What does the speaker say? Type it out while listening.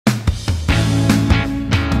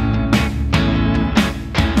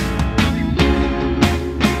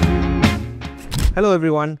Hello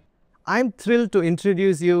everyone. I'm thrilled to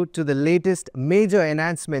introduce you to the latest major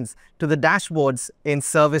enhancements to the dashboards in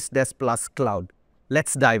ServiceDesk Plus Cloud.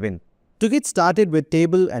 Let's dive in. To get started with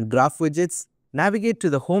Table and Graph Widgets, navigate to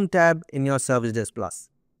the Home tab in your ServiceDesk Plus.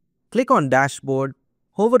 Click on Dashboard,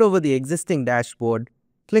 hover over the existing dashboard,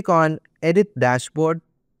 click on Edit Dashboard,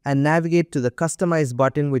 and navigate to the Customize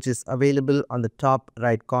button which is available on the top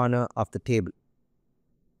right corner of the table.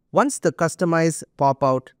 Once the Customize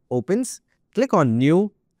pop-out opens, click on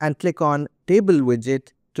New and click on Table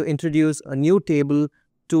Widget to introduce a new table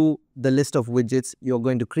to the list of widgets you're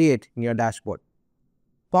going to create in your dashboard.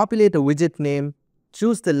 Populate a widget name,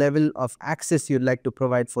 choose the level of access you'd like to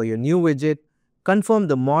provide for your new widget, confirm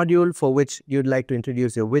the module for which you'd like to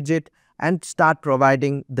introduce your widget, and start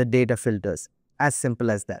providing the data filters. As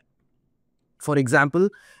simple as that. For example,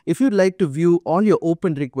 if you'd like to view all your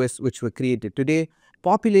open requests which were created today,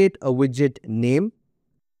 populate a widget name,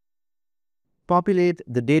 populate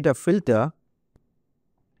the data filter,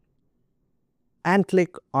 and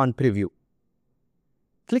click on Preview.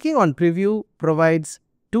 Clicking on Preview provides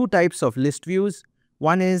two types of list views.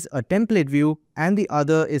 One is a template view and the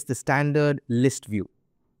other is the standard list view.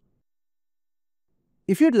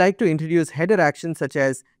 If you'd like to introduce header actions such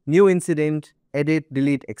as new incident, edit,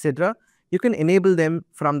 delete, etc., you can enable them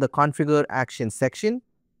from the Configure Actions section,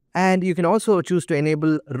 and you can also choose to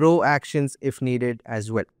enable row actions if needed as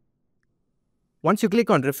well. Once you click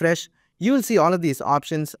on Refresh, you will see all of these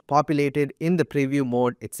options populated in the preview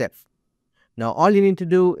mode itself. Now all you need to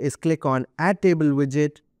do is click on Add Table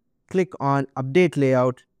Widget, click on Update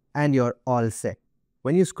Layout, and you're all set.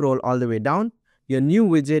 When you scroll all the way down, your new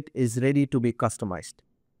widget is ready to be customized.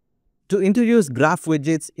 To introduce Graph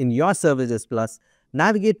Widgets in your ServiceDesk Plus,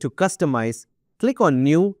 navigate to Customize, click on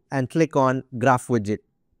New and click on Graph Widget.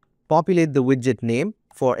 Populate the widget name,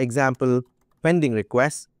 for example, pending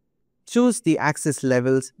requests. Choose the access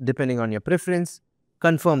levels depending on your preference,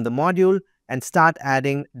 confirm the module, and start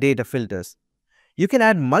adding data filters. You can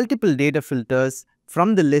add multiple data filters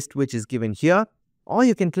from the list which is given here, or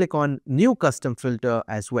you can click on New Custom Filter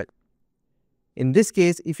as well. In this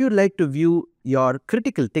case, if you'd like to view your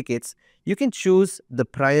critical tickets, you can choose the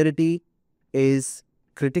priority is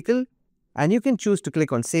critical, and you can choose to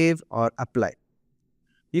click on Save or Apply.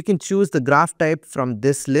 You can choose the graph type from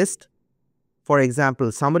this list, for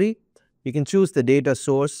example, Summary. You can choose the data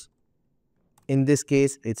source. In this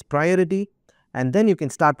case, it's priority, and then you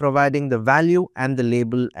can start providing the value and the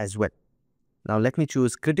label as well. Now let me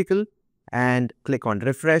choose critical and click on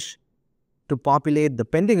Refresh to populate the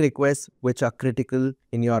pending requests which are critical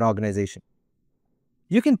in your organization.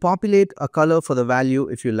 You can populate a color for the value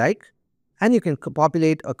if you like, and you can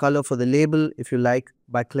populate a color for the label if you like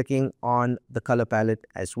by clicking on the color palette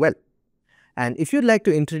as well. And if you'd like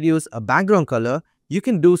to introduce a background color, you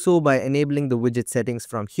can do so by enabling the widget settings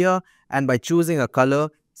from here and by choosing a color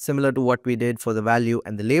similar to what we did for the value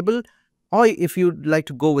and the label. Or if you'd like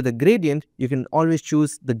to go with a gradient, you can always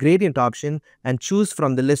choose the gradient option and choose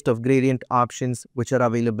from the list of gradient options which are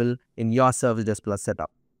available in your ServiceDesk Plus setup.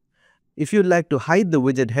 If you'd like to hide the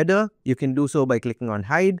widget header, you can do so by clicking on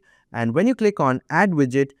Hide. And when you click on Add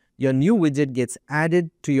Widget, your new widget gets added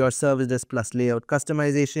to your ServiceDesk Plus layout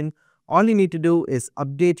customization. All you need to do is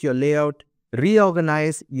update your layout,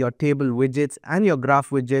 reorganize your table widgets and your graph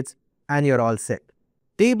widgets, and you're all set.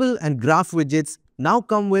 Table and graph widgets now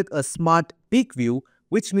come with a smart peek view,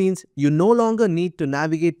 which means you no longer need to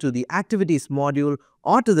navigate to the activities module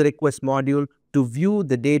or to the request module to view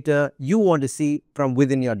the data you want to see from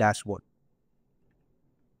within your dashboard.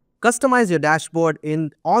 Customize your dashboard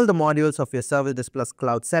in all the modules of your ServiceDesk Plus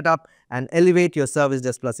Cloud setup and elevate your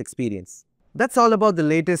ServiceDesk Plus experience. That's all about the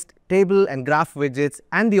latest table and graph widgets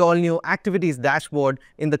and the all-new activities dashboard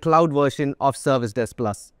in the cloud version of ServiceDesk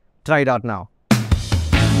Plus. Try it out now.